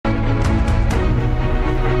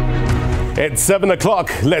It's 7 o'clock.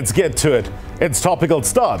 Let's get to it. It's Topical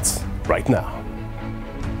starts right now.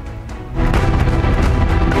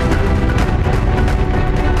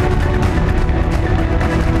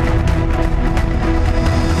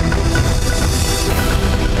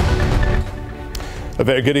 A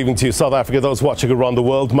very good evening to you, South Africa, those watching around the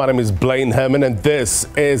world. My name is Blaine Herman, and this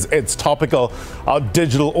is It's Topical, our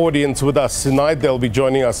digital audience with us tonight. They'll be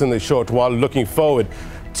joining us in a short while. Looking forward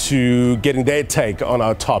to getting their take on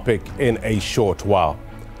our topic in a short while.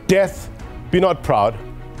 Death, be not proud.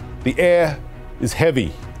 The air is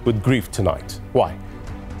heavy with grief tonight. Why?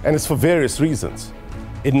 And it's for various reasons.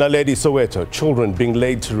 In Naledi, Soweto, children being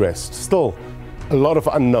laid to rest. Still, a lot of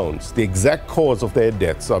unknowns. The exact cause of their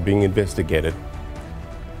deaths are being investigated.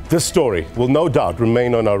 This story will no doubt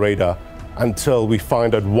remain on our radar until we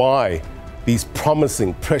find out why these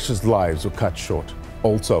promising, precious lives were cut short.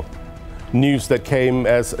 Also, news that came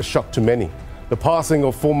as a shock to many. The passing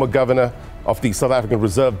of former governor of the South African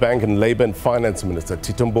Reserve Bank and Labour and Finance Minister,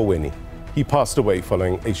 Mboweni. He passed away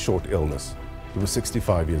following a short illness. He was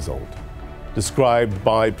 65 years old. Described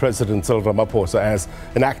by President Cyril Ramaphosa as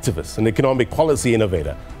an activist, an economic policy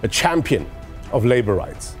innovator, a champion of labour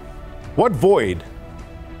rights. What void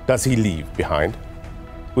does he leave behind?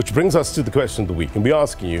 Which brings us to the question of the week, and we're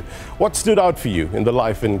asking you, what stood out for you in the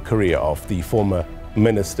life and career of the former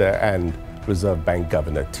Minister and Reserve Bank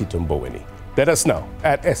Governor Mboweni? Let us know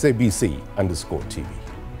at SABC_TV.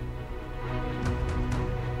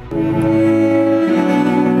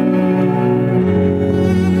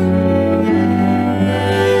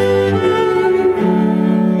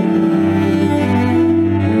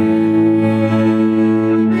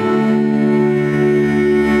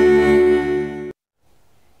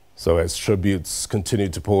 So as tributes continue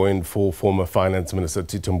to pour in for former Finance Minister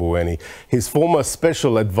Mboweni, his former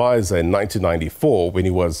special advisor in 1994, when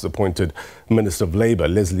he was appointed Minister of Labour,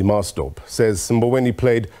 Leslie Marsdorp, says Mboweni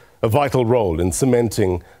played a vital role in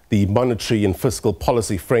cementing the monetary and fiscal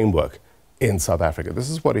policy framework in South Africa.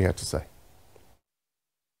 This is what he had to say.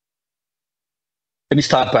 Let me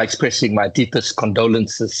start by expressing my deepest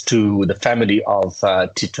condolences to the family of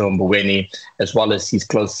Tito Mboweni, as well as his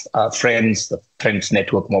close friends, the Friends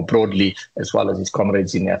Network more broadly, as well as his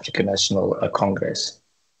comrades in the African National Congress.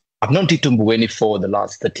 I've known Tito Mboweni for the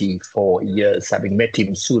last 34 years, having met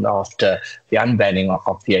him soon after the unbanning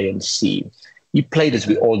of the ANC. He played, as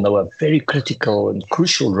we all know, a very critical and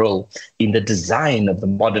crucial role in the design of the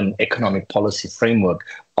modern economic policy framework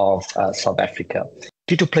of South Africa.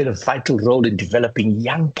 Tito played a vital role in developing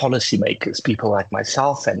young policymakers, people like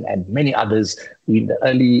myself and many others who in the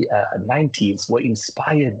early 90s were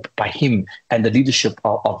inspired by him and the leadership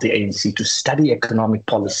of the ANC to study economic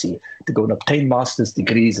policy, to go and obtain master's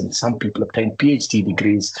degrees, and some people obtained PhD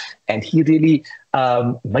degrees. And he really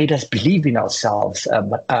made us believe in ourselves,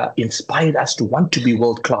 inspired us to want to be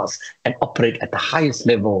world-class and operate at the highest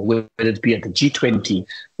level, whether it be at the G20,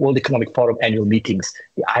 World Economic Forum annual meetings,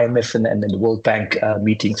 the IMF and the World Bank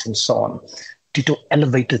meetings, and so on. Tito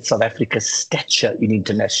elevated South Africa's stature in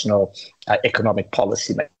international economic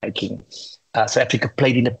policy making. South Africa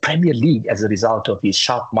played in the Premier League as a result of his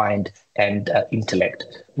sharp mind and intellect.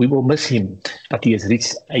 We will miss him, but he has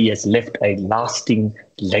left a lasting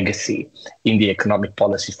legacy in the economic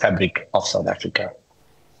policy fabric of South Africa.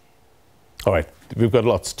 All right, we've got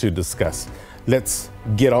lots to discuss. Let's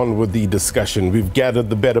get on with the discussion. We've gathered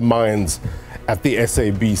the better minds at the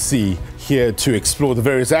SABC here to explore the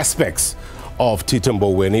various aspects of Tito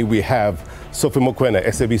Mboweni. We have Sophie Mokoena,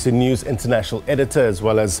 SABC News International Editor, as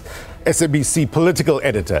well as SABC Political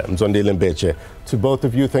Editor, Mzondile Mbeche. To both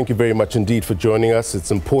of you, thank you very much indeed for joining us.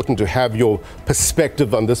 It's important to have your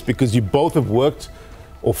perspective on this because you both have worked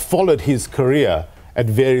or followed his career at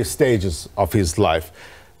various stages of his life.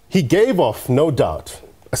 He gave off, no doubt,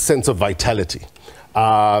 a sense of vitality.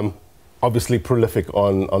 Obviously prolific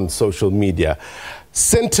on social media.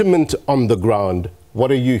 Sentiment on the ground,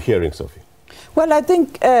 what are you hearing, Sophie? Well, I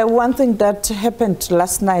think one thing that happened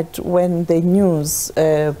last night when the news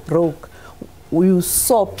broke, we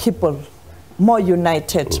saw people more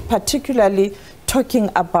united, particularly talking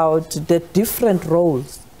about the different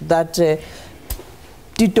roles that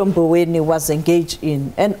Tito Mboweni was engaged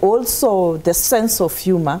in, and also the sense of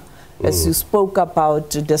humor, as you spoke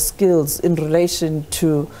about the skills in relation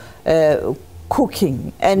to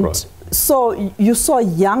cooking. And so you saw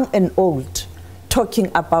young and old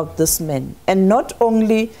talking about this man, and not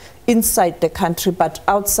only inside the country, but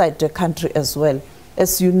outside the country as well.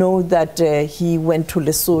 As you know that he went to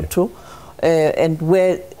Lesotho, and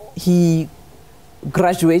where he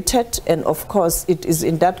graduated, and of course it is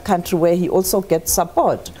in that country where he also gets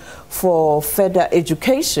support for further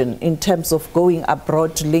education in terms of going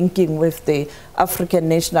abroad, linking with the African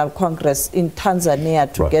National Congress in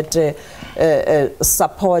Tanzania to get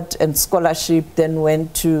support and scholarship, then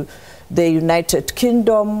went to the United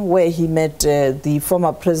Kingdom where he met the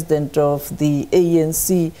former president of the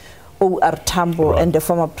ANC, O.R. Tambo, and the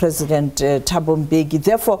former president, Thabo Mbeki.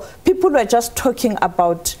 Therefore, people were just talking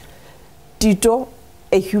about Tito,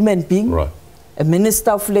 a human being, a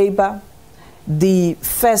minister of labor, the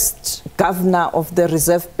first governor of the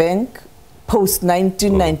Reserve Bank,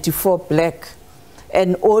 post-1994 black,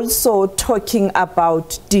 and also talking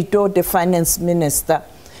about Tito, the finance minister,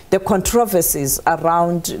 the controversies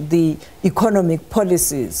around the economic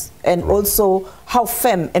policies, and also how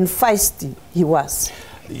firm and feisty he was.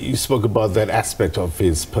 You spoke about that aspect of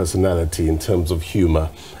his personality in terms of humor.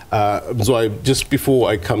 So just before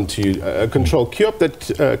I come to you, Control, cue up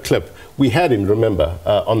that clip. We had him, remember,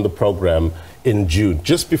 on the program in June,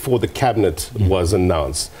 just before the cabinet was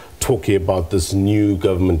announced, talking about this new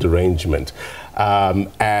government arrangement.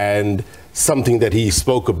 And something that he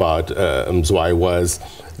spoke about, Mzwai, was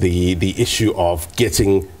the issue of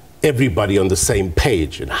getting everybody on the same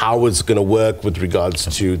page and how it's going to work with regards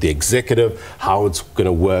to the executive, how it's going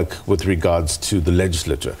to work with regards to the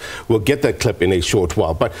legislature. We'll get that clip in a short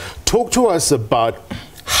while. But talk to us about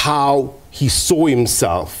how he saw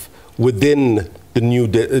himself within the new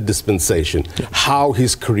dispensation, how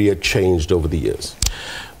his career changed over the years.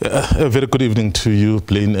 A very good evening to you,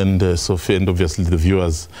 Blaine and Sophie, and obviously the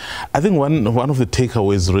viewers. I think one of the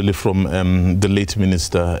takeaways really from the late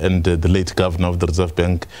minister and the late governor of the Reserve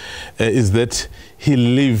Bank is that he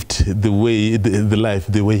lived the life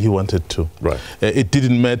the way he wanted to. It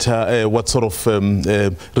didn't matter what sort of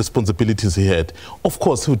responsibilities he had. Of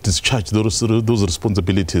course, he would discharge those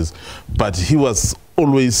responsibilities, but he was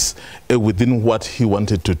always within what he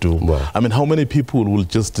wanted to do. I mean, how many people will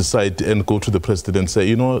just decide and go to the president and say,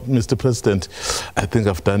 you know, Mr. President, I think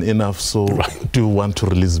I've done enough, so do you want to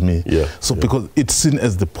release me? Because it's seen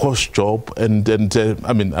as the posh job, and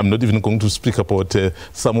I mean, I'm not even going to speak about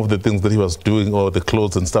some of the things that he was doing or the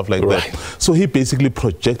clothes and stuff like that. So he basically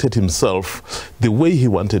projected himself the way he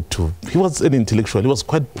wanted to. He was an intellectual. He was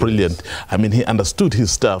quite brilliant. I mean, he understood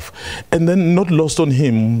his stuff. And then not lost on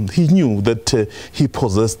him, he knew that he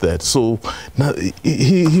possessed that. So now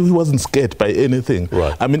he wasn't scared by anything.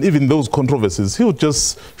 I mean, even those controversies, he would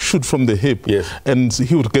just shoot from the hip, and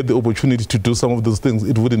he would get the opportunity to do some of those things.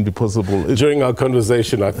 It wouldn't be possible. During our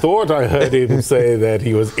conversation, I thought I heard him say that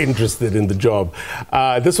he was interested in the job.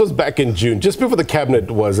 This was back in June, just before the cabinet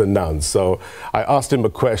was announced. So I asked him a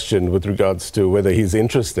question with regards to whether he's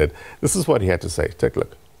interested. This is what he had to say. Take a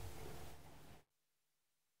look.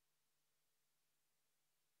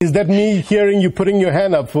 Is that me hearing you putting your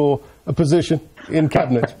hand up for a position in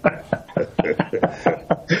cabinet?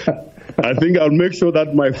 I think I'll make sure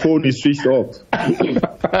that my phone is switched off.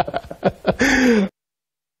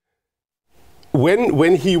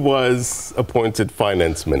 When he was appointed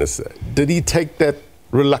finance minister, did he take that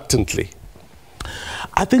reluctantly?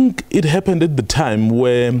 I think it happened at the time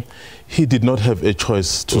where he did not have a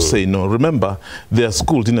choice to say no. Remember, they are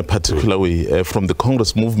schooled in a particular way from the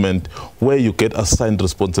Congress movement, where you get assigned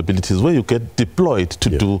responsibilities, where you get deployed to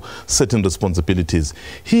do certain responsibilities.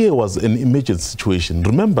 Here was an emergency situation.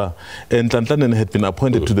 Remember, Nhlanhla had been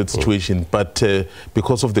appointed to that situation, but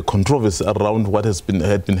because of the controversy around what had been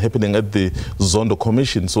happening at the Zondo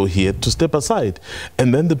Commission, so he had to step aside.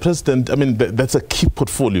 And then the president, I mean, that's a key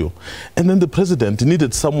portfolio. And then the president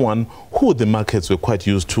needed someone who the markets were quite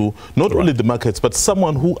used to, not only the markets, but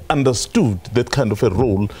someone who understood that kind of a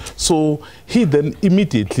role. So he then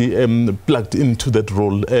immediately plugged into that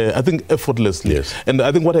role, I think effortlessly. And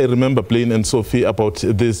I think what I remember, Blaine and Sophie, about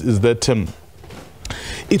this is that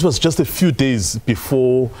it was just a few days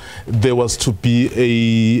before there was to be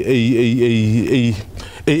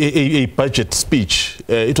a budget speech.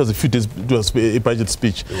 It was a few days, it was a budget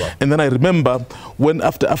speech. And then I remember when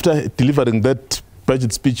after delivering that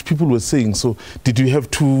budget speech, people were saying, so did you have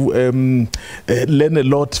to learn a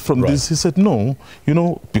lot from this? He said, no, you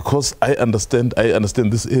know, because I understand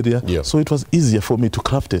this area, so it was easier for me to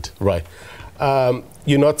craft it.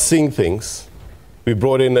 You're not seeing things. We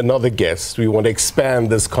brought in another guest. We want to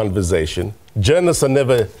expand this conversation. Journalists are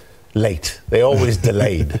never late. They're always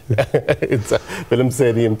delayed. Willem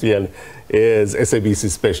Sedi Mtien is SABC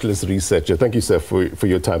specialist researcher. Thank you, sir, for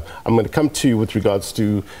your time. I'm going to come to you with regards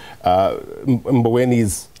to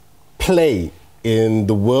Mboweni's play in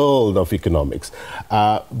the world of economics.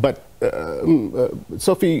 But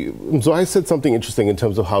Sophie, Mzwai said something interesting in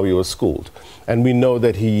terms of how he was schooled. And we know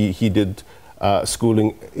that he did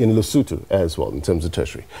schooling in Lesotho as well, in terms of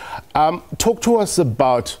tertiary. Talk to us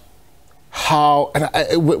about how, and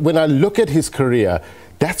when I look at his career,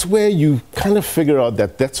 that's where you kind of figure out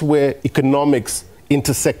that that's where economics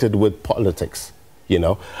intersected with politics, you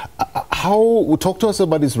know. Talk to us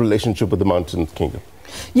about his relationship with the Mountain Kingdom.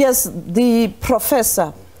 Yes, the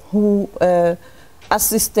professor who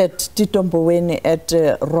assisted Tito Mboweni at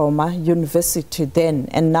Roma University then,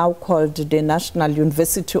 and now called the National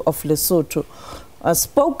University of Lesotho,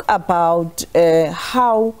 spoke about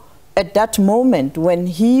how at that moment when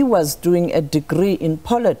he was doing a degree in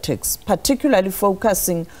politics, particularly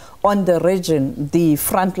focusing on the region, the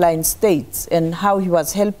frontline states, and how he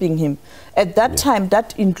was helping him. At that time,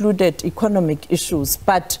 that included economic issues,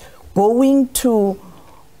 but going to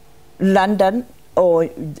London or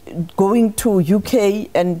going to UK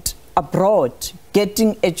and abroad,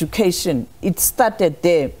 getting education, it started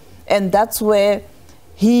there. And that's where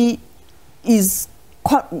he is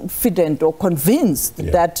confident or convinced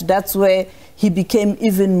that that's where he became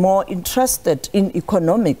even more interested in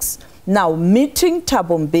economics. Now, meeting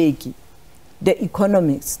Thabo Mbeki, the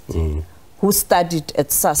economist who studied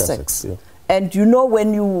at Sussex, and you know,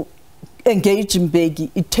 when you engage in Mbeki,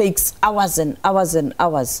 it takes hours and hours and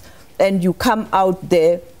hours, and you come out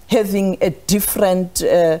there having a different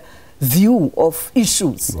view of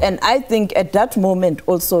issues. And I think at that moment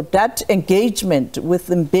also that engagement with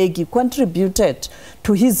Mbeki contributed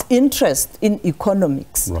to his interest in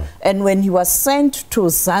economics. And when he was sent to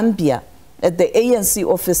Zambia, at the ANC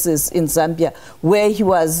offices in Zambia, where he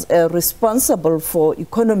was responsible for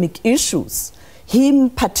economic issues, him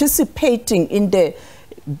participating in the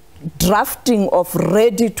drafting of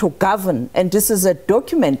Ready to Govern, and this is a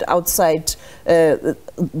document outside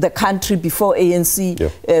the country before ANC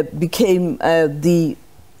became the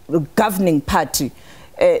governing party.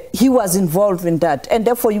 He was involved in that, and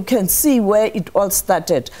therefore you can see where it all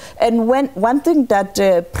started. And one thing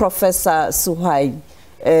that Professor Suhai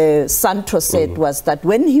Santos said was that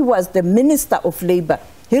when he was the Minister of Labour,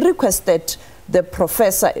 he requested the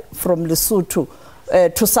professor from Lesotho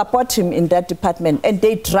to support him in that department, and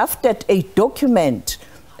they drafted a document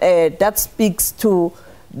that speaks to,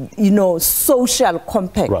 you know, social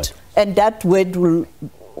compact, and that word will,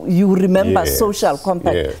 you remember, social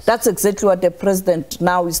compact. That's exactly what the president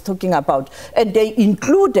now is talking about, and they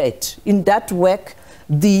included in that work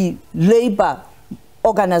the labor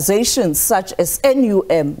organizations such as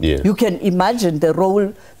NUM. You can imagine the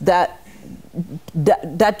role that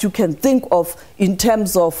you can think of in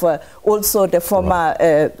terms of also the former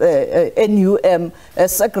NUM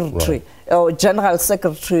secretary or General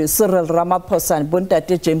Secretary Cyril Ramaphosa and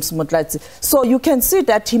Bontate James Motlatsi. So you can see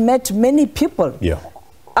that he met many people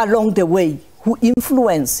along the way who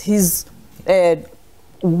influenced his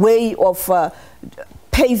way of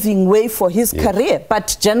paving way for his career.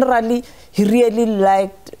 But generally, he really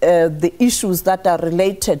liked the issues that are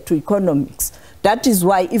related to economics. That is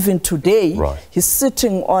why even today he's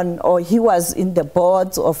sitting on, or he was in the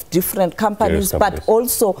boards of different companies, but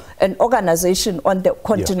also an organization on the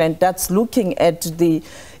continent that's looking at the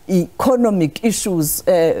economic issues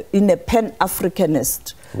in a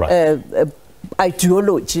Pan-Africanist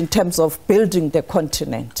ideology in terms of building the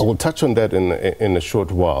continent. I will touch on that in a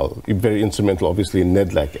short while. Very instrumental, obviously, in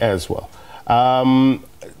NEDLAC as well.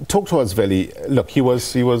 Talk to us, Veli. Look, he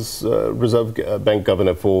was Reserve Bank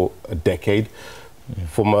governor for a decade,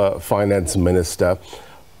 former finance minister.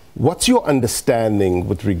 What's your understanding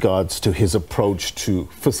with regards to his approach to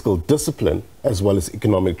fiscal discipline as well as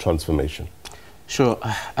economic transformation? Sure.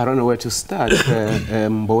 I don't know where to start.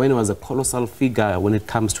 Mboweni was a colossal figure when it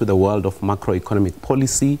comes to the world of macroeconomic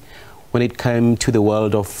policy, when it came to the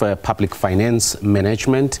world of public finance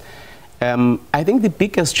management. I think the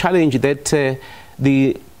biggest challenge that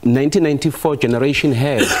the 1994 generation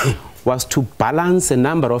had was to balance a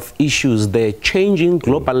number of issues, the changing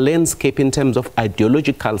global landscape in terms of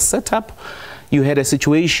ideological setup. You had a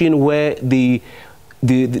situation where the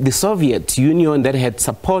Soviet Union that had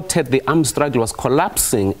supported the armed struggle was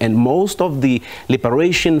collapsing, and most of the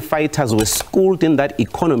liberation fighters were schooled in that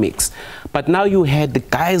economics. But now you had the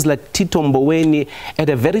guys like Tito Mboweni at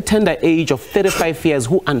a very tender age of 35 years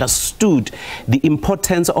who understood the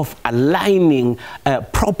importance of aligning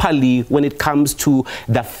properly when it comes to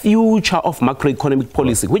the future of macroeconomic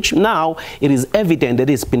policy, which now it is evident that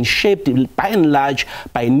it's been shaped by and large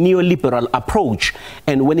by a neoliberal approach.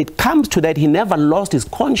 And when it comes to that, he never lost his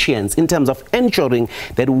conscience in terms of ensuring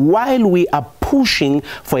that while we are pushing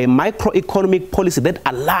for a microeconomic policy that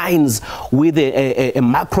aligns with a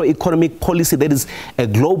macroeconomic policy that is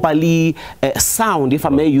globally sound, if I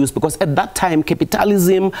may use, because at that time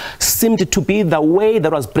capitalism seemed to be the way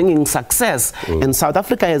that was bringing success. And South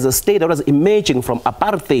Africa, as a state that was emerging from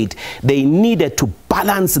apartheid, they needed to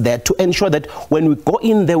balance that to ensure that when we go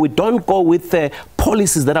in there, we don't go with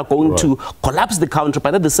policies that are going to collapse the country,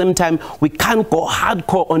 but at the same time, we can't go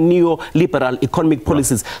hardcore on neoliberal economic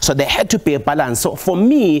policies. So there had to be a balance. So for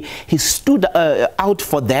me, he stood out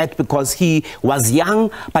for that because he was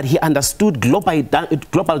young, but he understood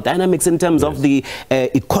global dynamics in terms of the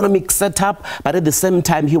economic setup, but at the same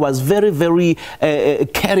time, he was very, very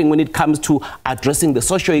caring when it comes to addressing the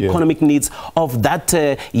socio-economic needs of that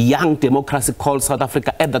young democracy called South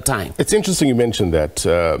Africa at the time. It's interesting you mentioned that,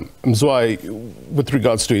 Mzwai, with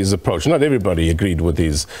regards to his approach. Not everybody agreed with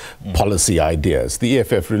his policy ideas. The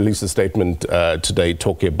EFF released a statement today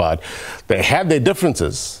talking about they had their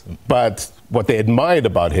differences, but what they admired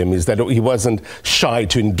about him is that he wasn't shy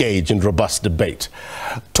to engage in robust debate.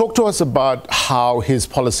 Talk to us about how his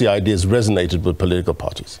policy ideas resonated with political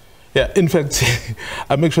parties. Yeah, in fact,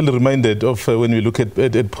 I'm actually reminded of when we look at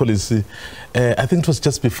policy, I think it was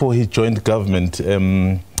just before he joined government,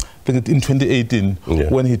 I think in 2018,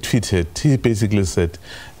 when he tweeted, he basically said,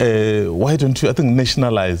 why don't you, I think,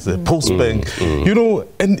 nationalize Postbank, you know,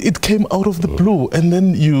 and it came out of the blue. And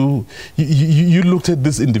then you looked at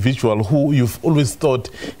this individual who you've always thought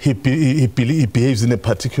he behaves in a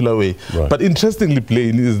particular way. But interestingly,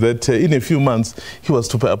 Blaine, is that in a few months, he was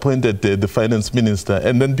to be appointed the finance minister.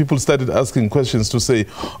 And then people started asking questions to say,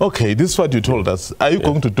 okay, this is what you told us. Are you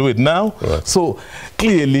going to do it now? So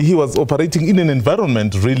clearly, he was operating in an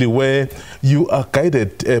environment really where you are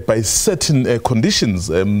guided by certain conditions.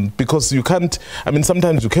 Because you can't, I mean,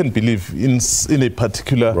 sometimes you can't believe in a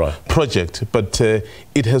particular project, but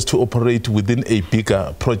it has to operate within a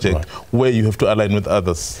bigger project where you have to align with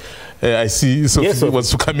others. I see Sophie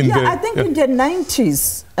wants to come in there. I think in the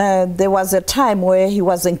 90s, there was a time where he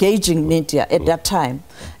was engaging media at that time.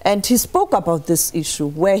 And he spoke about this issue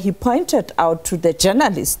where he pointed out to the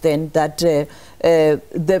journalists then that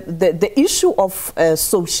the issue of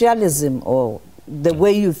socialism, or the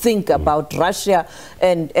way you think about Russia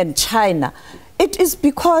and China, it is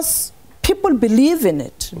because people believe in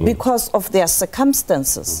it, because of their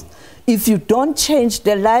circumstances. If you don't change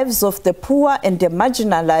the lives of the poor and the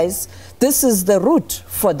marginalized, this is the route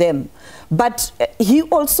for them. But he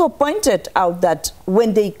also pointed out that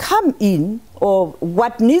when they come in, or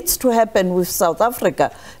what needs to happen with South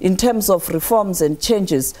Africa in terms of reforms and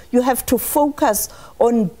changes, you have to focus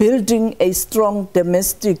on building a strong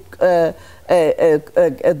domestic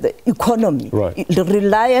economy,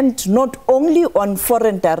 reliant not only on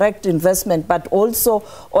foreign direct investment, but also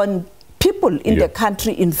on people in the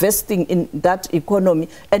country investing in that economy,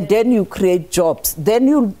 and then you create jobs. Then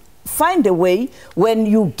you find a way when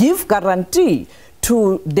you give guarantee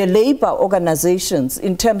to the labor organizations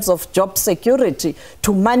in terms of job security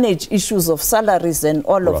to manage issues of salaries and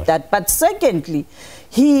all of that. But secondly,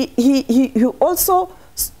 he also,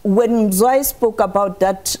 when Mzwai spoke about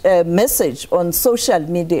that message on social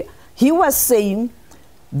media, he was saying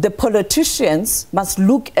the politicians must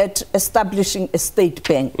look at establishing a state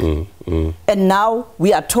bank. And now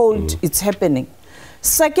we are told it's happening.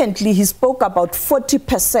 Secondly, he spoke about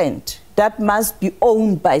 40% that must be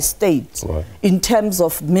owned by states in terms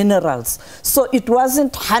of minerals. So it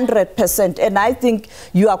wasn't 100%. And I think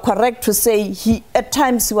you are correct to say at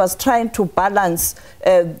times he was trying to balance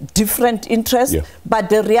different interests. But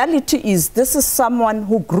the reality is this is someone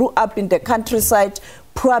who grew up in the countryside,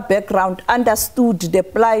 poor background, understood the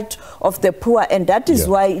plight of the poor. And that is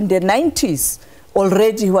why in the 90s,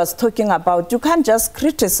 already he was talking about you can't just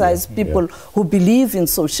criticize people who believe in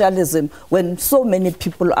socialism when so many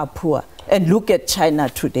people are poor. And look at China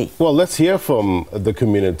today. Well, let's hear from the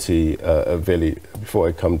community, Veli, before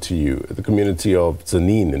I come to you. The community of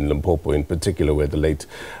Tzaneen in Limpopo in particular, where the late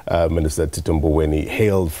Minister Tito Mboweni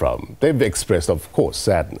hailed from. They've expressed, of course,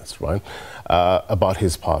 sadness, right, about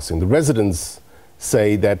his passing. The residents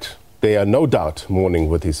say that they are no doubt mourning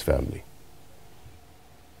with his family.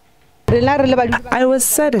 I was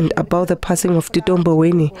saddened about the passing of Tito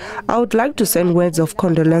Mboweni. I would like to send words of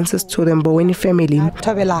condolences to the Mboweni family.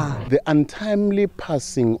 The untimely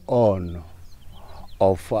passing on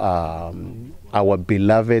of our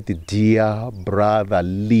beloved dear brother,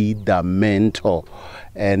 leader, mentor,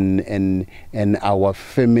 and our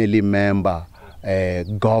family member,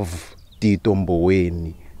 Gov Tito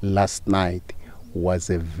Mboweni, last night was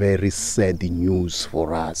a very sad news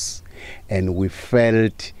for us, and we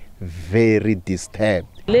felt very disturbed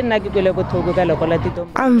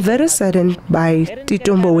I'm very saddened by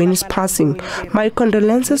Tito Mboweni's passing. My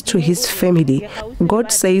condolences to his family.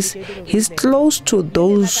 God says he's close to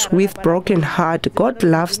those with broken heart. God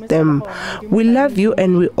loves them. We love you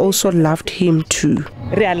and we also loved him too.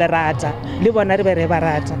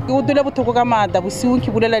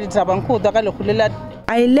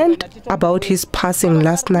 I learned about his passing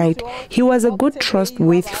last night. He was a good,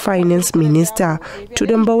 trustworthy finance minister. To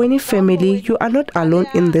the Mboweni family, you are not alone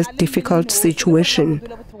in this difficult situation.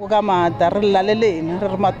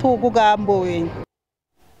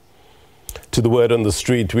 To the word on the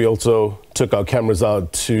street, we also took our cameras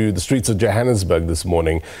out to the streets of Johannesburg this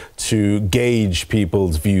morning to gauge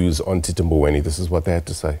people's views on Tito Mboweni. This is what they had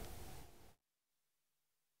to say.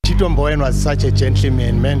 Tito Mboweni was such a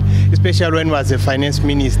gentleman, man, especially when he was a finance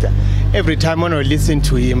minister. Every time when we listened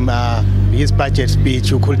to him, his budget speech,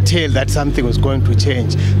 you could tell that something was going to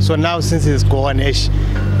change. So now since he's gone,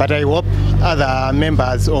 but I hope other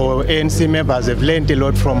members or ANC members have learned a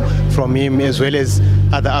lot from him, as well as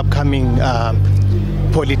other upcoming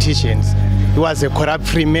politicians. He was a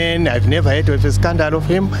corrupt-free man. I've never heard of a scandal of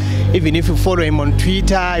him. Even if you follow him on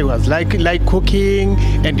Twitter, he was like cooking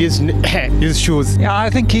and his shoes. Yeah, I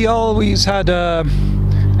think he always had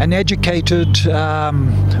an educated,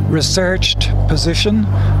 researched position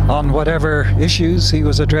on whatever issues he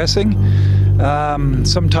was addressing.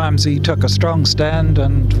 Sometimes he took a strong stand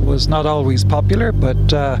and was not always popular,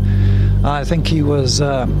 but I think he was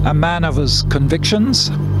a man of his convictions,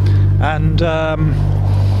 and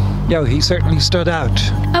he certainly stood out.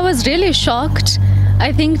 I was really shocked.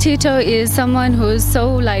 I think Tito is someone who's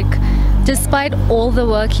so, despite all the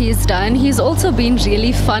work he's done, he's also been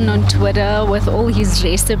really fun on Twitter with all his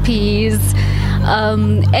recipes.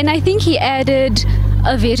 And I think he added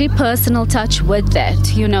a very personal touch with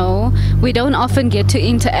that, you know. We don't often get to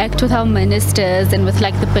interact with our ministers and with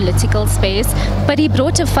the political space, but he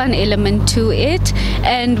brought a fun element to it.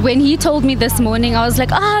 And when he told me this morning, I was like,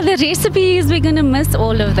 the recipes, we're gonna miss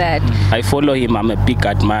all of that. I follow him, I'm a big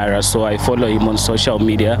admirer, so I follow him on social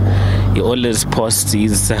media. He always posts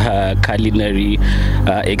his culinary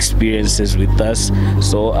experiences with us.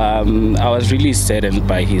 So I was really saddened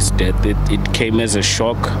by his death. It came as a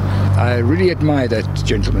shock. I really admire that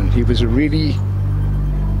gentleman. He was a really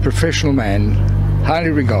professional man, highly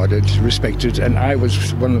regarded, respected, and I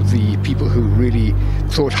was one of the people who really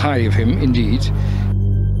thought high of him indeed.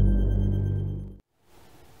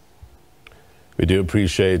 We do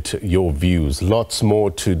appreciate your views. Lots more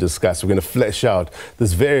to discuss. We're going to flesh out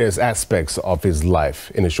these various aspects of his life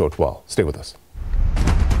in a short while. Stay with us.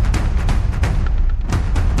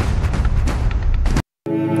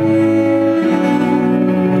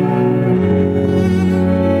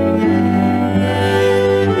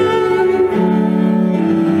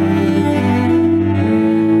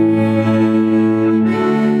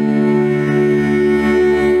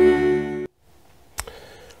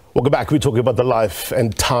 Welcome back. We're talking about the life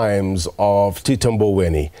and times of Tito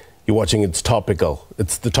Mboweni. You're watching It's Topical.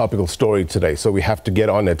 It's the topical story today, so we have to get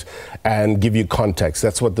on it and give you context.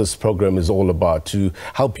 That's what this program is all about, to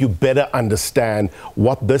help you better understand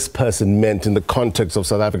what this person meant in the context of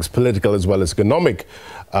South Africa's political as well as economic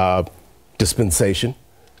dispensation,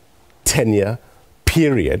 tenure,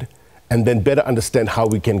 period, and then better understand how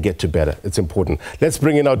we can get to better. It's important. Let's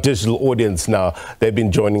bring in our digital audience now. They've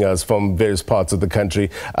been joining us from various parts of the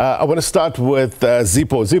country. I want to start with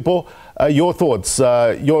Zippo. Zippo, your thoughts,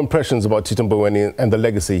 your impressions about Tito Mboweni and the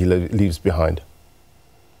legacy he leaves behind.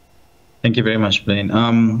 Thank you very much,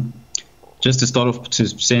 Blaine. Just to start off, to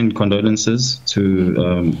send condolences to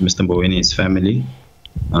Mr. Mboweni's family.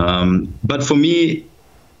 But for me,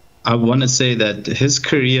 I want to say that his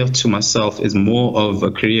career to myself is more of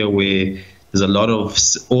a career where there's a lot of,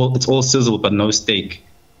 it's all sizzle but no steak.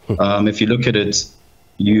 If you look at it,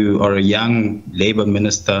 you are a young labor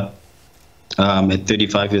minister at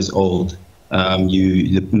 35 years old.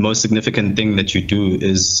 The most significant thing that you do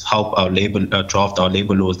is help our draft our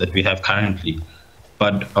labor laws that we have currently.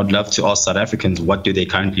 But I'd love to ask South Africans, what do they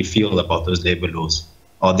currently feel about those labor laws?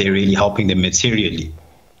 Are they really helping them materially?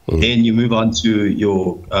 Then you move on to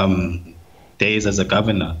your days as a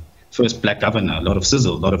governor, first black governor, a lot of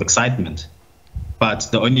sizzle, a lot of excitement. But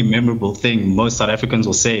the only memorable thing most South Africans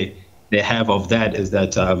will say they have of that is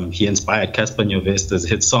that he inspired Casper Nyovesta's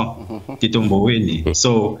hit song, Tito Mboweni.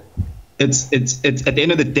 So it's at the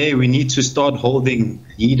end of the day, we need to start holding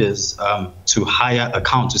leaders to higher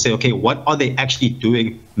account, to say, okay, what are they actually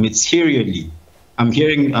doing materially? I'm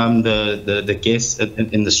hearing the guests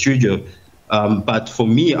in the studio. But for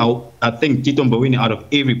me, I think Tito Mboweni, out of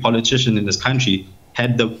every politician in this country,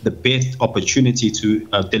 had the best opportunity to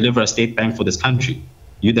deliver a state bank for this country.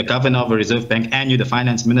 You're the governor of a reserve bank and you're the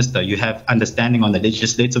finance minister. You have understanding on the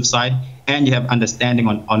legislative side, and you have understanding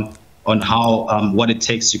on how what it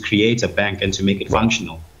takes to create a bank and to make it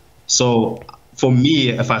functional. So for me,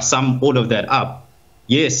 if I sum all of that up,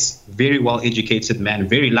 yes, very well educated man,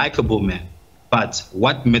 very likable man, but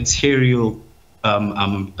what material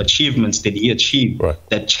achievements did he achieve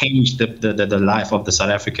that changed the life of the South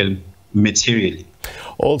African materially?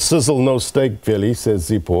 All sizzle, no steak, Vili, says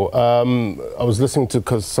Zippo. I was listening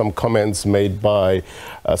to some comments made by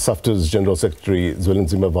SAFTU's General Secretary,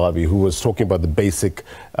 Zwelinzima Vavi, who was talking about the Basic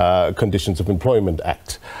Conditions of Employment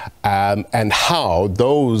Act and how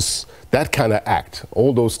that kind of act,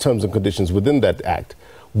 all those terms and conditions within that act,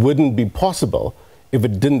 wouldn't be possible if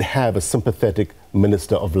it didn't have a sympathetic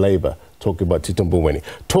Minister of Labour, talking about Tito Mboweni.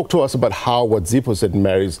 Talk to us about how what Zippo said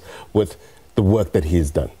marries with the work that he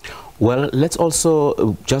has done. Well, let's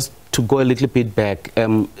also, just to go a little bit back,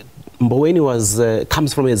 Mboweni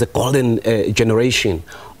comes from as a golden generation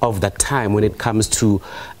of that time when it comes to,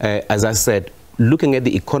 as I said, looking at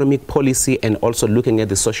the economic policy and also looking at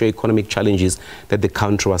the socio-economic challenges that the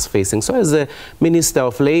country was facing. So as a Minister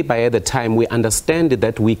of Labour at the time, we understand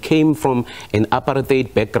that we came from an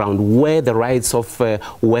apartheid background where the rights of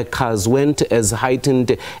workers weren't as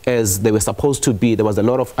heightened as they were supposed to be. There was a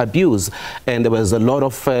lot of abuse and there was a lot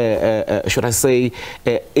of, should I say,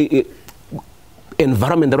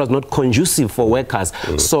 environment that was not conducive for workers.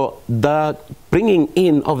 So the bringing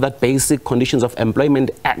in of that Basic Conditions of Employment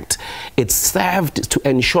Act, it served to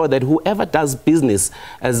ensure that whoever does business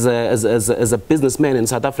as a businessman in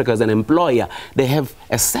South Africa, as an employer, they have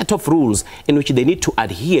a set of rules in which they need to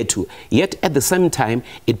adhere to. Yet at the same time,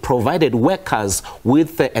 it provided workers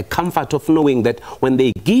with a comfort of knowing that when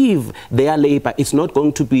they give their labor, it's not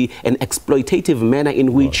going to be an exploitative manner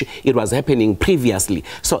in which it was happening previously.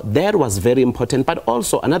 So that was very important. But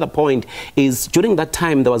also another point is during that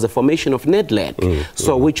time, there was a formation of NEDLAC,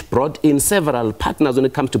 which brought in several partners when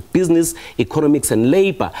it comes to business, economics and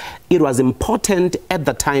labor. It was important at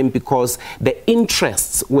the time because the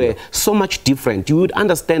interests were so much different. You would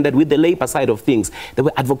understand that with the labor side of things, they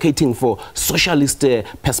were advocating for socialist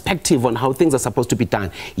perspective on how things are supposed to be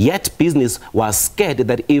done. Yet business was scared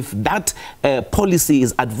that if that policy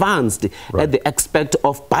is advanced at the aspect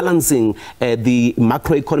of balancing the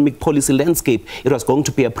macroeconomic policy landscape, it was going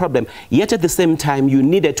to be a problem. Yet at the same time, you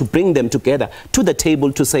needed to bring them together to the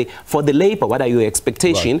table to say, for the labor, what are your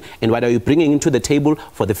expectations and what are you bringing into the table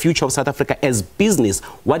for the future of South Africa as business?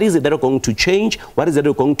 What is it that are going to change? What is it that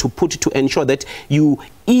are going to put to ensure that you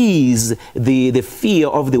ease the fear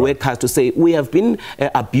of the workers to say, we have been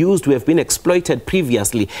abused, we have been exploited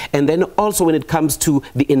previously. And then also when it comes to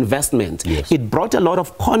the investment, it brought a lot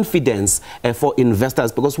of confidence for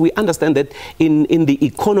investors, because we understand that in the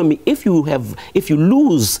economy, if you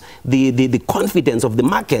lose the confidence of the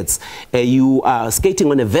markets, you are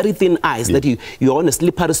skating on a very thin ice, that you're on a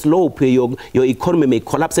slippery slope where your economy may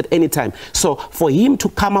collapse at any time. So for him to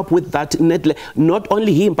come up with that NEDLAC, not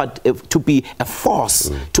only him, but to be a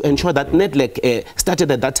force to ensure that NEDLAC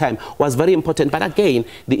started at that time was very important. But again,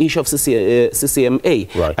 the issue of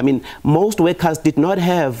CCMA, I mean, most workers did not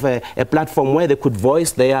have a platform where they could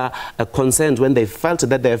voice their concerns when they felt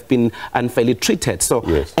that they have been unfairly treated. So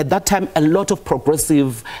at that time, a lot of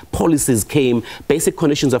progressive policies came, Basic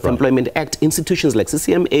Conditions of Employment Act, institutions like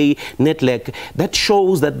CCMA, NEDLAC, that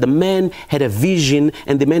shows that the man had a vision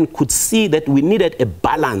and the man could see that we needed a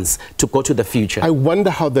balance to go to the future. I wonder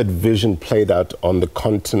how that vision played out on the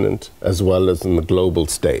continent as well as in the global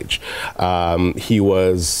stage. He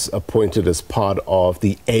was appointed as part of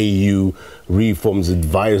the AU Reforms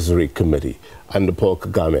Advisory Committee under Paul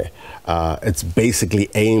Kagame. It's basically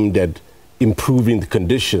aimed at improving the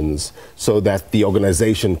conditions so that the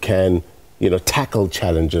organization can, tackle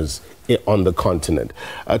challenges on the continent.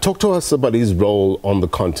 Talk to us about his role on the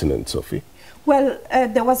continent, Sophie. Well,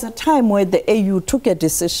 there was a time where the AU took a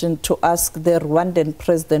decision to ask the Rwandan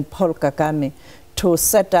President Paul Kagame to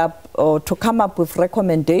set up or to come up with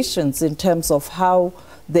recommendations in terms of how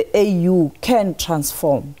the AU can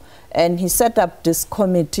transform. And he set up this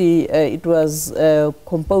committee. It was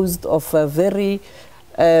composed of a very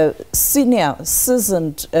senior,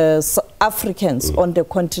 seasoned Africans on the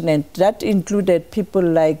continent. That included people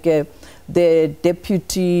like the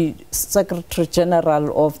Deputy Secretary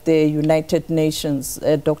General of the United Nations,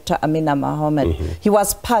 Dr. Amina Mohammed. He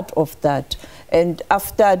was part of that. And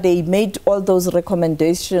after they made all those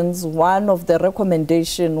recommendations, one of the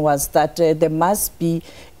recommendations was that there must be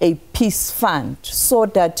a peace fund, so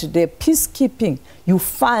that the peacekeeping, you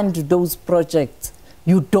fund those projects.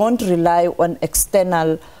 You don't rely on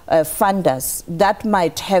external funders that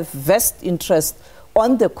might have vested interest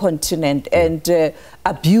on the continent and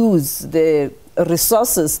abuse the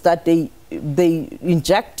resources that they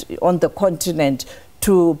inject on the continent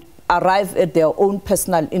to arrive at their own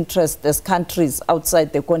personal interest as countries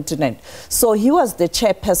outside the continent. So he was the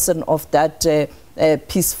chairperson of that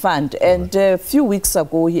peace fund, and a few weeks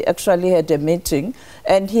ago he actually had a meeting,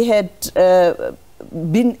 and he had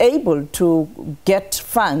been able to get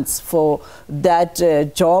funds for that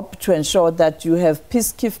job to ensure that you have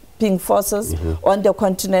peacekeeping forces on the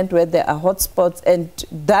continent where there are hotspots, and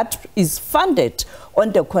that is funded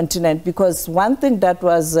on the continent, because one thing that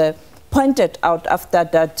was pointed out after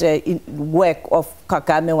that work of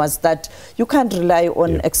Kagame was that you can't rely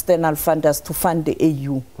on external funders to fund the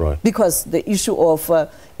AU, because the issue of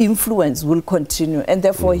influence will continue, and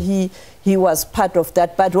therefore he was part of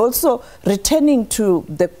that. But also returning to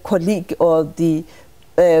the colleague or the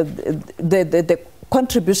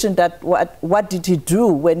contribution that what did he do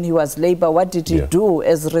when he was Labour, what did he do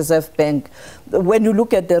as Reserve Bank? When you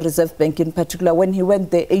look at the Reserve Bank in particular, when he went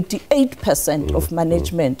there, 88% of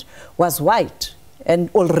management was white and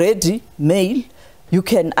already male. You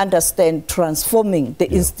can understand transforming the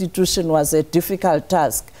institution was a difficult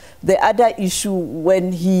task. The other issue,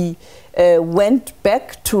 when he went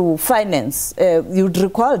back to finance, you'd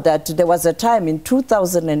recall that there was a time in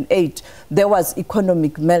 2008, there was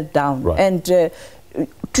economic meltdown. And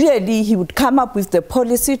clearly he would come up with the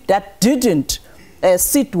policy that didn't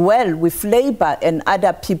sit well with Labour and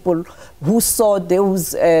other people who saw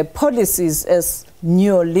those policies as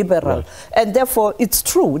neoliberal. And therefore it's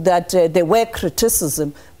true that there were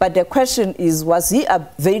criticism, but the question is, was he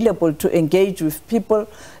available to engage with people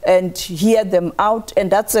and hear them out?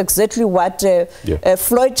 And that's exactly what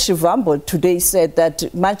Floyd Shivambu today said,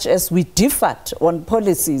 that much as we differed on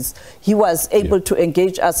policies, he was able to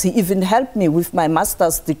engage us. He even helped me with my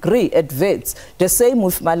master's degree at Wits. The same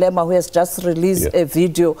with Malema, who has just released a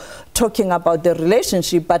video talking about the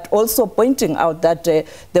relationship, but also pointing out that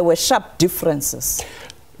there were sharp differences.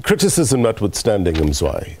 Criticism notwithstanding,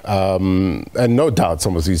 Mzwai, and no doubt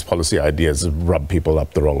some of these policy ideas rub people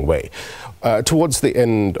up the wrong way. Towards the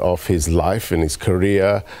end of his life and his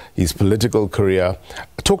career, his political career,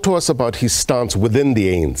 talk to us about his stance within the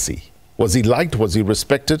ANC. Was he liked? Was he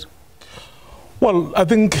respected? Well, I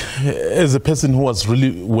think as a person who was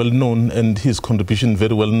really well known and his contribution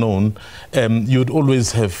very well known, you'd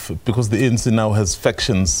always have, because the ANC now has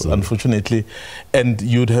factions, unfortunately, and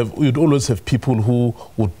you'd always have people who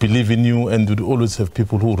would believe in you, and you'd always have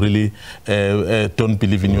people who really don't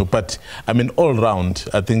believe in you. But I mean, all round,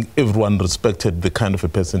 I think everyone respected the kind of a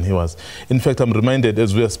person he was. In fact, I'm reminded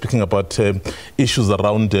as we are speaking about issues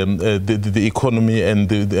around the economy and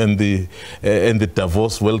the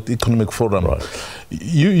Davos World Economic Forum.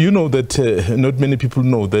 You know that not many people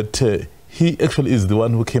know that he actually is the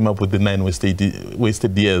one who came up with the 9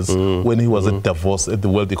 wasted years when he was at Davos at the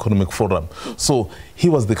World Economic Forum. So he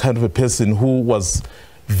was the kind of a person who was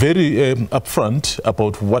very upfront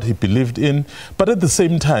about what he believed in, but at the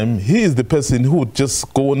same time, he is the person who would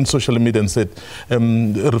just go on social media and said,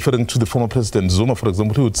 referring to the former president Zuma, for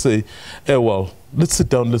example, he would say, well, let's sit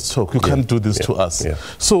down, let's talk. You can't do this to us.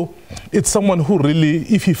 So it's someone who really,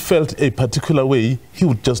 if he felt a particular way, he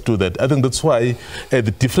would just do that. I think that's why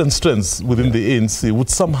the different strengths within the ANC would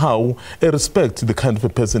somehow respect the kind of a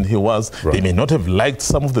person he was. They may not have liked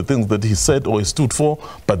some of the things that he said or he stood for,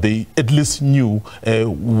 but they at least knew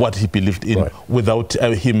what he believed in without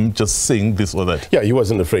him just saying this or that. Yeah, he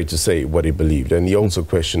wasn't afraid to say what he believed. And he also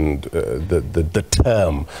questioned the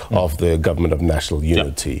term of the government of national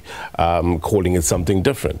unity, calling it something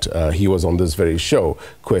different. He was on this very show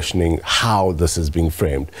questioning how this is being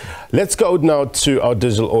framed. Let's go now to our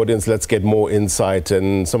digital audience. Let's get more insight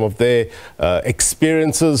and some of their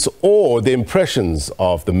experiences or the impressions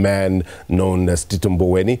of the man known as Tito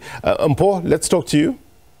Mboweni. Mpo, let's talk to you.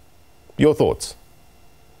 Your thoughts?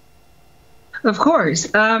 Of course.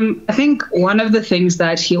 I think one of the things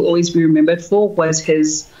that he'll always be remembered for was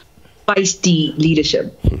his feisty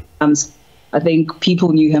leadership. I think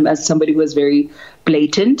people knew him as somebody who was very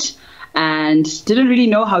blatant and didn't really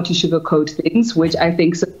know how to sugarcoat things, which I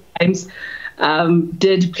think sometimes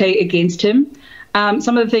did play against him.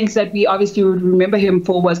 Some of the things that we obviously would remember him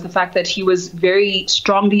for was the fact that he was very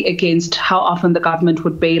strongly against how often the government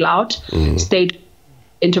would bail out state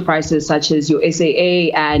enterprises such as your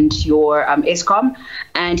SAA and your ESCOM,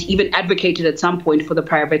 and even advocated at some point for the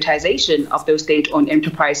privatization of those state-owned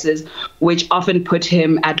enterprises, which often put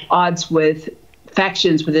him at odds with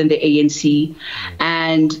factions within the ANC.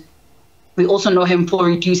 And we also know him for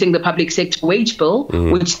reducing the public sector wage bill,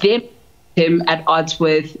 which then put him at odds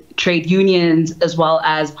with trade unions as well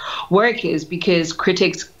as workers, because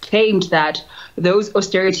critics claimed that those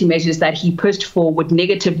austerity measures that he pushed for would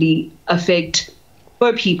negatively affect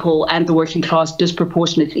poor people and the working class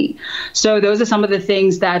disproportionately. So those are some of the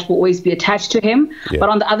things that will always be attached to him. Yeah. But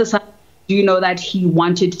on the other side, do know that he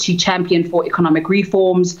wanted to champion for economic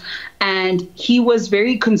reforms, and he was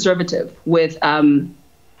very conservative with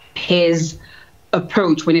his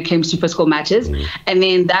approach when it came to fiscal matters. And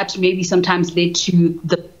then that maybe sometimes led to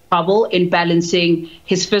the trouble in balancing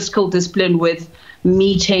his fiscal discipline with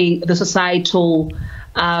meeting the societal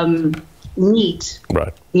needs.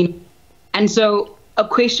 Right. And so a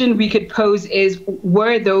question we could pose is,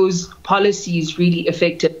 were those policies really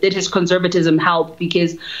effective? Did his conservatism help?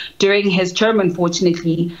 Because during his term,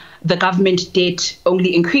 unfortunately, the government debt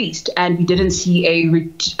only increased, and we didn't see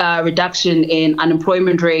a reduction in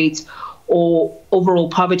unemployment rates or overall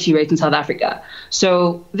poverty rates in South Africa.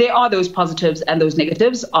 So there are those positives and those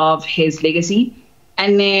negatives of his legacy.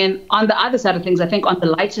 And then on the other side of things, I think on the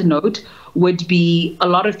lighter note would be a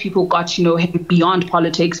lot of people got to know him beyond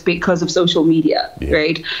politics because of social media,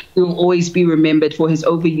 right? He will always be remembered for his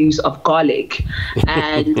overuse of garlic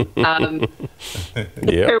and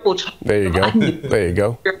terrible there you go. There you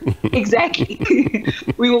go. Exactly.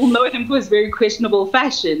 We will know him for his very questionable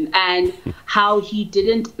fashion and how he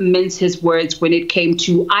didn't mince his words when it came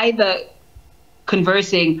to either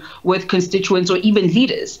conversing with constituents or even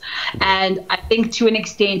leaders. And I think to an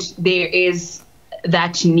extent there is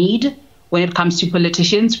that need when it comes to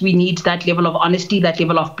politicians. We need that level of honesty, that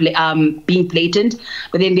level of being blatant,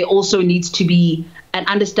 but then there also needs to be an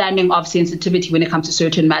understanding of sensitivity when it comes to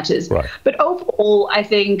certain matters. Right. But overall, I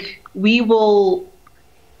think he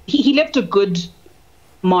left a good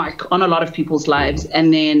mark on a lot of people's lives.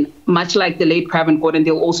 And then much like the late Pravin Gordhan,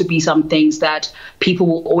 there'll also be some things that people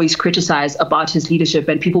will always criticize about his leadership,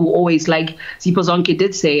 and people will always, like Zipho Zonke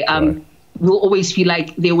did say, will always feel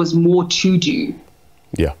like there was more to do.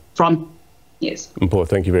 Yeah. Yes. Mpho,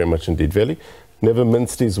 thank you very much indeed. Veli never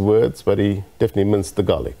minced his words, but he definitely minced the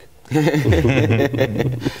garlic.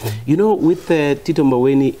 You know, with Tito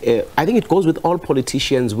Mboweni, I think it goes with all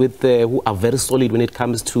politicians who are very solid when it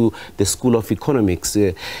comes to the School of Economics.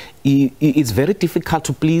 It's very difficult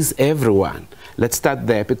to please everyone. Let's start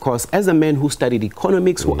there, because as a man who studied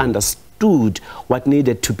economics, who understood what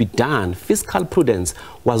needed to be done, fiscal prudence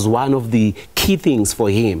was one of the key things for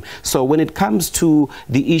him. So when it comes to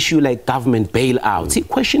the issue like government bailouts, he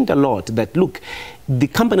questioned a lot that, look, the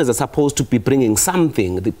companies are supposed to be bringing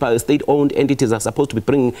something. The state-owned entities are supposed to be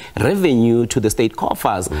bringing revenue to the state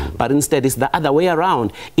coffers, but instead it's the other way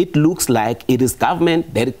around. It looks like it is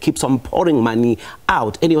government that keeps on pouring money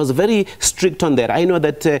out, and he was very strict on that. I know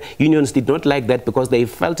that unions did not like that, because they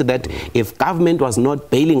felt that if government was not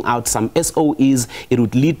bailing out some SOEs, it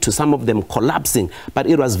would lead to some of them collapsing. But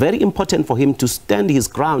it was very important for him to stand his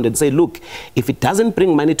ground and say, look, if it doesn't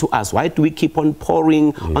bring money to us, why do we keep on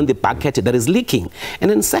pouring on the bucket that is leaking?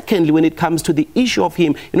 And then secondly, when it comes to the issue of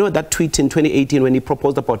him, you know, that tweet in 2018 when he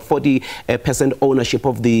proposed about 40% ownership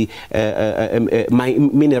of the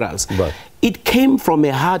minerals, it came from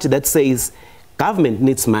a heart that says government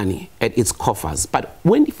needs money at its coffers. But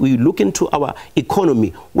if we look into our economy,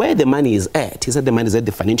 where the money is at, he said the money is at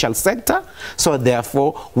the financial sector, so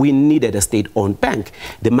therefore we needed a state-owned bank.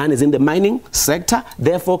 The money is in the mining sector,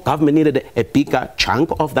 therefore government needed a bigger chunk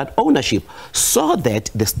of that ownership, so that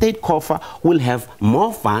the state coffer will have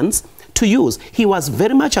more funds to use. He was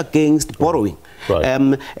very much against borrowing.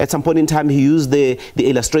 At some point in time, he used the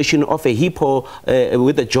illustration of a hippo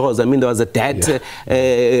with the jaws. I mean, there was a debt,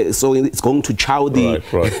 so it's going to chow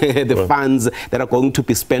the funds that are going to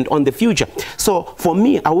be spent on the future. So for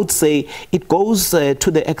me, I would say it goes to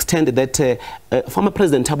the extent that former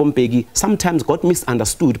President Thabo Mbeki sometimes got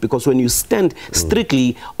misunderstood, because when you stand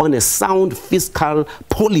strictly on a sound fiscal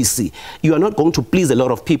policy, you are not going to please a lot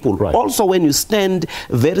of people. Also, when you stand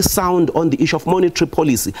very sound on the issue of monetary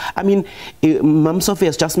policy, I mean, Mam Sophie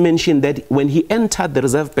has just mentioned that when he entered the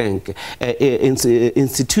Reserve Bank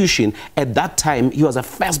institution, at that time, he was a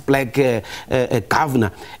first black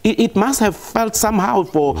governor. It must have felt somehow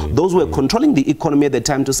for those who were controlling the economy at the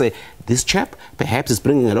time to say, this chap perhaps is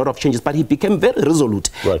bringing a lot of changes, but he became very resolute.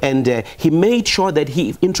 And he made sure that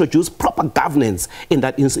he introduced proper governance in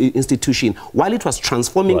that institution while it was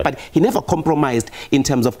transforming, but he never compromised in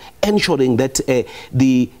terms of ensuring that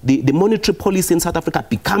the monetary policy in South Africa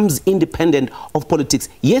becomes independent of politics.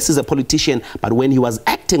 Yes, he's a politician, but when he was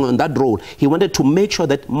acting on that role, he wanted to make sure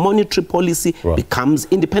that monetary policy becomes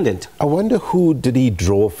independent. I wonder who did he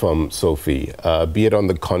draw from, Sophie, be it on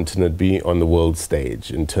the continent, be it on the world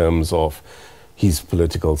stage, in terms of his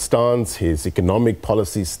political stance, his economic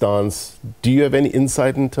policy stance. Do you have any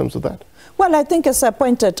insight in terms of that? Well, I think, as I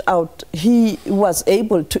pointed out, he was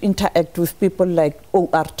able to interact with people like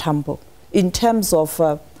O.R. Tambo in terms of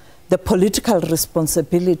the political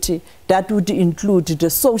responsibility. That would include the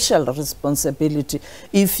social responsibility.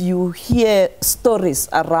 If you hear stories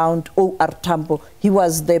around O.R. Tambo, he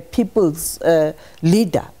was the people's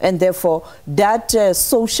leader, and therefore that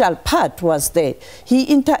social part was there. He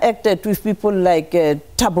interacted with people like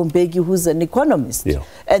Thabo Mbeki, who's an economist,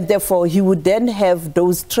 and therefore he would then have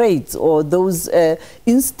those traits or those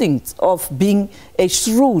instincts of being a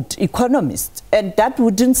shrewd economist, and that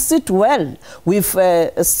wouldn't sit well with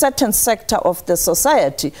a certain sector of the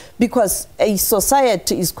society, because a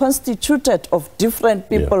society is constituted of different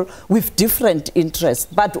people with different interests.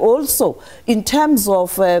 But also in terms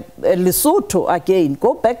of Lesotho, again,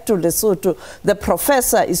 go back to Lesotho, the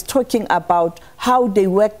professor is talking about how they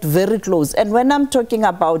worked very close. And when I'm talking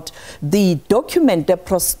about the document the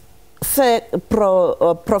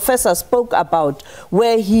professor spoke about,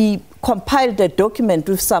 where he compiled a document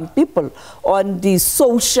with some people on the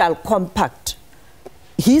social compact,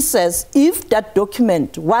 he says if that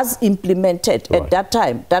document was implemented at that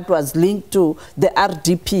time, that was linked to the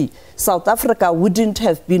RDP, South Africa wouldn't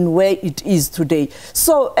have been where it is today.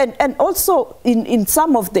 So, and also in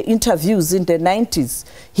some of the interviews in the 90s,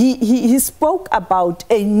 he spoke about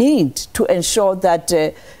a need to ensure that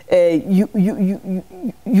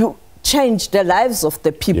you change the lives of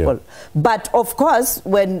the people. But of course,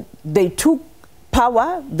 when they took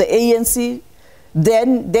power, the ANC,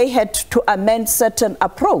 then they had to amend certain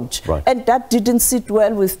approach. And that didn't sit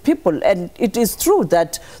well with people. And it is true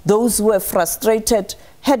that those who were frustrated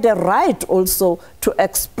had a right also to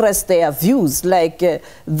express their views, like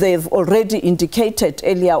they've already indicated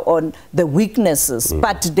earlier on the weaknesses.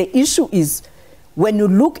 But the issue is, when you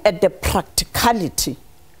look at the practicality,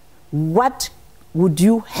 what would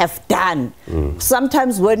you have done?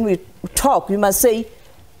 Sometimes when we talk, we must say,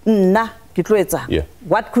 nah,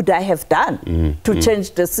 what could I have done to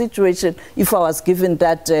change the situation if I was given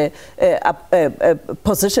that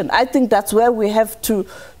position? I think that's where we have to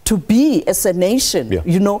be as a nation,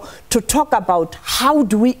 you know, to talk about how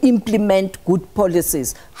do we implement good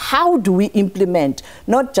policies? How do we implement,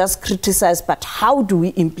 not just criticize, but how do we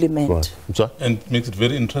implement? And it makes it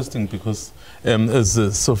very interesting because,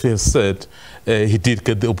 as Sophia said, he did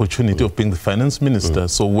get the opportunity of being the finance minister,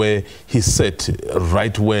 so where he sat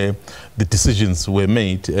right where the decisions were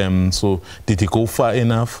made. So did he go far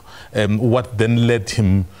enough? What then led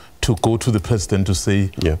him to go to the president to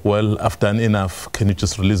say, well, I've done enough, can you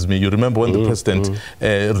just release me? You remember when the president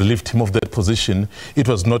relieved him of that position, it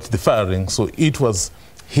was not the firing, so it was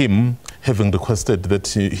him having requested that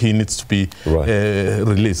he needs to be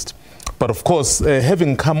released. But of course,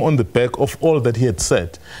 having come on the back of all that he had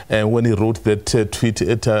said, when he wrote that tweet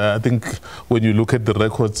at, I think when you look at the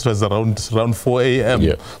records, it was around 4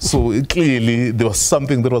 a.m. So clearly there was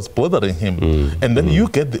something that was bothering him. And then you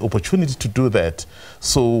get the opportunity to do that.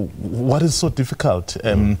 So what is so difficult?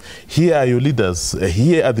 Here are your leaders.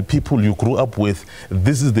 Here are the people you grew up with.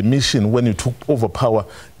 This is the mission when you took over power.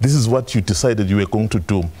 This is what you decided you were going to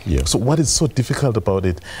do. So what is so difficult about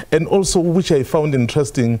it? And also, which I found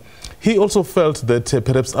interesting, he also felt that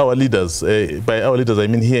perhaps our leaders, by our leaders I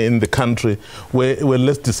mean here in the country, were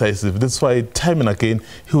less decisive. That's why time and again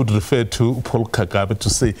he would refer to Paul Kagame to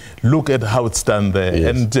say, look at how it's done there.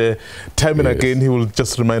 And time and again he will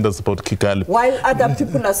just remind us about Kigali. While other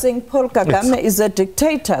people are saying Paul Kagame is a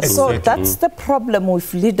dictator. So that's the problem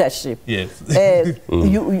with leadership.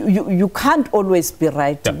 You can't always be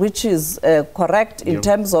right, which is correct in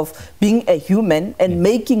terms of being a human and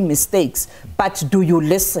making mistakes. But do you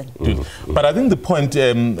listen? But I think the point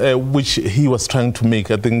which he was trying to make,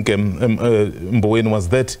 I think Mboweni, was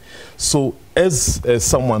that, so as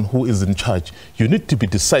someone who is in charge, you need to be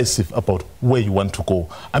decisive about where you want to go.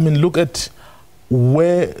 I mean, look at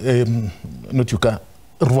where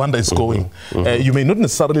Rwanda is going. You may not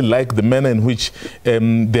necessarily like the manner in which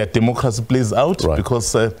their democracy plays out,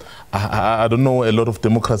 because I don't know a lot of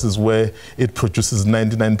democracies where it produces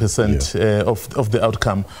 99% of the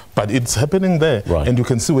outcome, but it's happening there, and you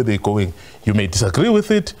can see where they're going. You may disagree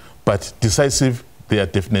with it, but decisive they are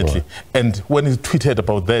definitely. And when he tweeted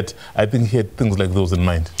about that, I think he had things like those in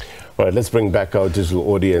mind. All right, let's bring back our digital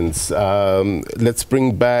audience. Let's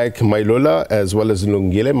bring back Mailola as well as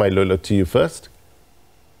Lungile. Mailola, to you first.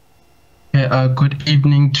 Good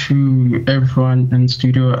evening to everyone in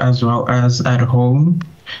studio as well as at home.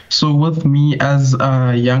 So with me as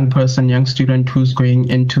a young student who's going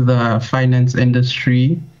into the finance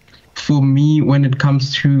industry, for me, when it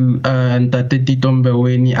comes to Tito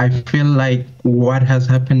Mboweni, I feel like what has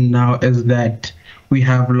happened now is that we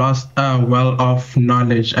have lost a well of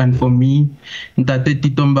knowledge. And for me, Ntate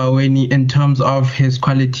Tito Mboweni, in terms of his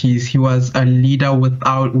qualities, he was a leader with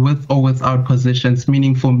or without positions,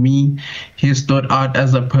 meaning for me, he stood out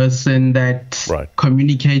as a person that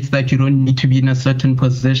communicates that you don't need to be in a certain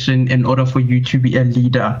position in order for you to be a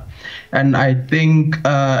leader. And I think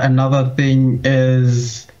another thing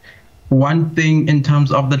is, one thing in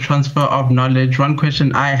terms of the transfer of knowledge, one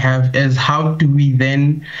question I have is, how do we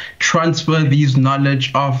then transfer these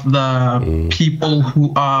knowledge of the people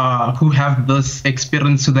who have this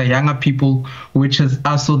experience to the younger people, which is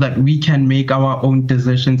us, so that we can make our own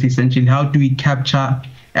decisions essentially? How do we capture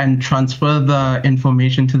and transfer the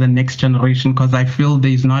information to the next generation? Because I feel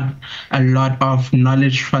there's not a lot of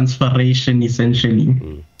knowledge transferation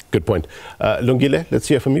essentially. Good point. Lungile, let's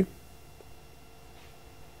hear from you.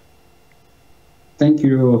 Thank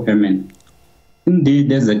you, Herman.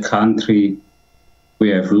 Indeed, as a country, we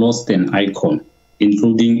have lost an icon,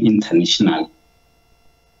 including international.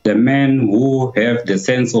 The men who have the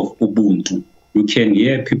sense of Ubuntu. You can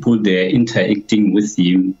hear people there interacting with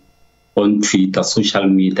him on Twitter, social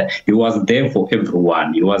media. He was there for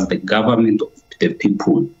everyone. He was the government of the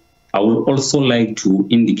people. I would also like to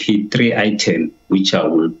indicate 3 items which I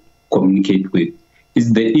will communicate with.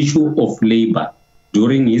 Is the issue of labor.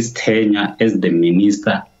 During his tenure as the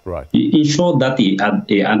minister, he ensured that he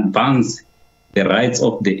advanced the rights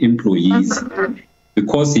of the employees,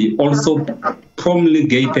 because he also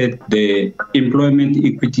promulgated the Employment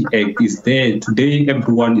Equity Act. Is there today?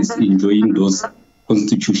 Everyone is enjoying those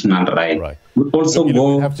constitutional rights. We also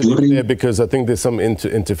go have to look there, because I think there's some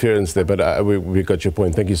interference there, but we got your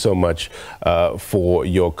point. Thank you so much for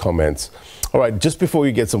your comments. All right, just before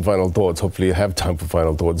we get some final thoughts, hopefully you have time for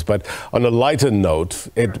final thoughts, but on a lighter note,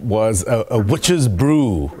 it was a witch's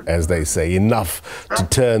brew, as they say, enough to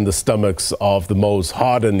turn the stomachs of the most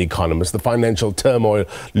hardened economists. The financial turmoil,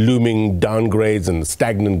 looming downgrades and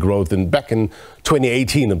stagnant growth, and back in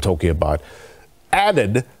 2018 I'm talking about,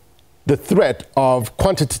 added the threat of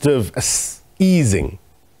quantitative easing,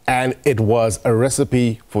 and it was a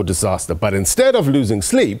recipe for disaster. But instead of losing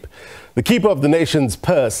sleep, the keeper of the nation's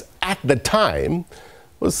purse at the time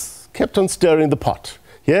was kept on stirring the pot.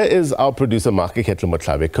 Here is our producer, Mark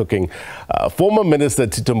Ketlo-Motlave, cooking former Minister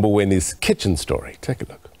Tito Mboweni's kitchen story. Take a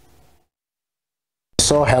look.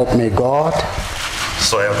 So help me God.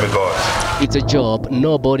 So help me God. It's a job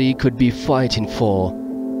nobody could be fighting for.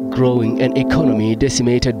 Growing an economy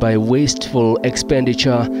decimated by wasteful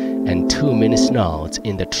expenditure and too many snouts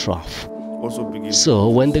in the trough. So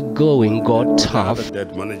when the going got tough,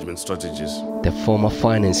 debt management strategies, the former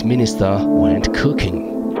finance minister went cooking.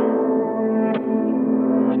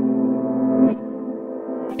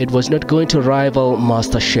 It was not going to rival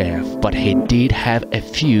MasterChef, but he did have a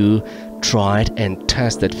few tried and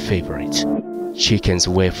tested favorites. Chickens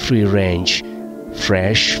were free range,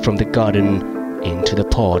 fresh from the garden into the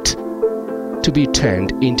pot, to be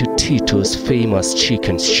turned into Tito's famous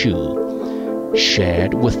chicken stew,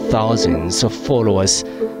 shared with thousands of followers,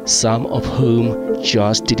 some of whom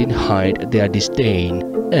just didn't hide their disdain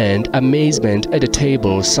and amazement at the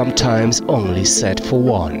table, sometimes only set for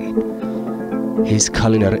one. His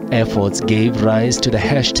culinary efforts gave rise to the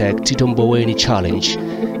hashtag Tito Mboweni Challenge,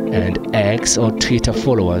 and ex or Twitter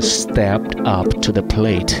followers stepped up to the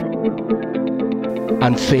plate.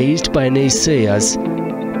 Unfazed by naysayers,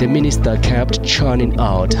 the minister kept churning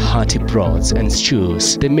out hearty broths and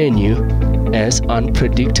stews, the menu as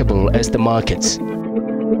unpredictable as the markets.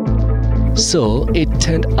 So it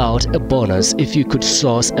turned out a bonus if you could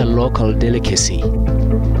source a local delicacy.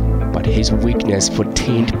 But his weakness for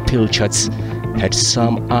tinned pilchards had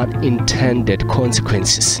some unintended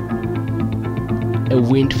consequences. A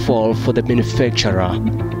windfall for the manufacturer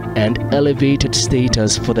and elevated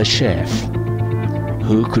status for the chef,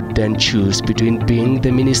 who could then choose between being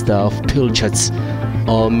the Minister of Pilchards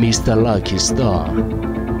or Mr. Lucky Star.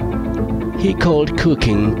 He called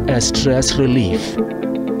cooking a stress relief.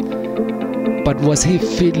 But was he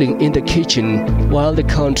fiddling in the kitchen while the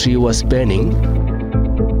country was burning?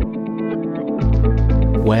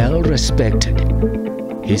 Well respected,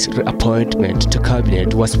 his reappointment to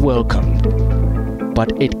cabinet was welcomed,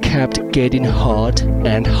 but it kept getting hard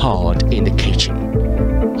and hard in the kitchen.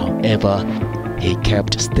 However, he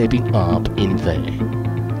kept stepping up in there.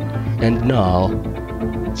 And now,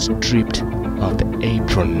 stripped of the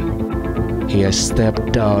apron, he has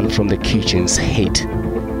stepped down from the kitchen's heat.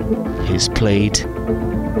 His plate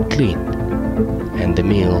clean, and the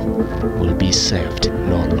meal will be served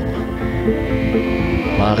no longer.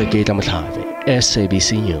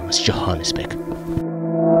 SABC News, Johannesburg.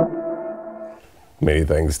 Many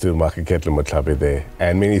thanks to Makaketla Motlape there,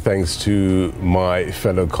 and many thanks to my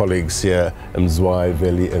fellow colleagues here, Mzwai,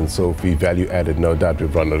 Veli, and Sophie. Value added, no doubt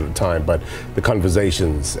we've run out of time, but the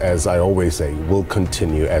conversations, as I always say, will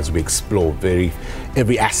continue as we explore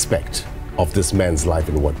every aspect of this man's life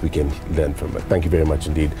and what we can learn from it. Thank you very much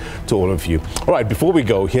indeed to all of you. All right, before we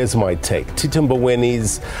go, here's my take. Tito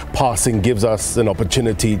Mboweni's passing gives us an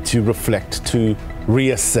opportunity to reflect, to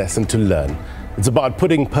reassess, and to learn. It's about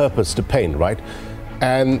putting purpose to pain, right?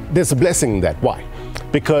 And there's a blessing in that. Why?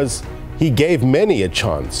 Because he gave many a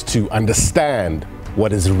chance to understand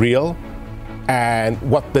what is real and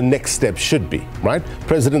what the next step should be, right?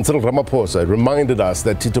 President Cyril Ramaphosa reminded us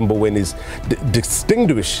that Tito Mboweni's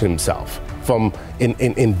distinguished himself from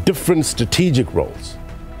in different strategic roles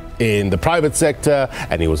in the private sector,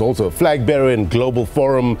 and he was also a flag bearer in Global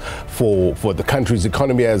Forum for the country's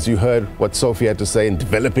economy, as you heard what Sophie had to say, in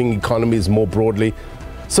developing economies more broadly.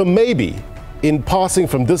 So maybe in passing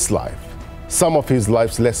from this life, some of his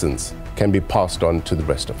life's lessons can be passed on to the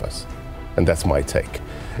rest of us. And that's my take.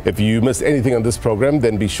 If you missed anything on this program,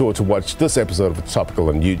 then be sure to watch this episode of Topical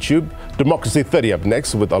on YouTube. Democracy 30 up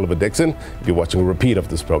next with Oliver Dixon. If you're watching a repeat of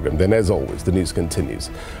this program, then as always, the news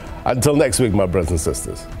continues. Until next week, my brothers and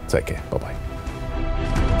sisters, take care. Bye-bye.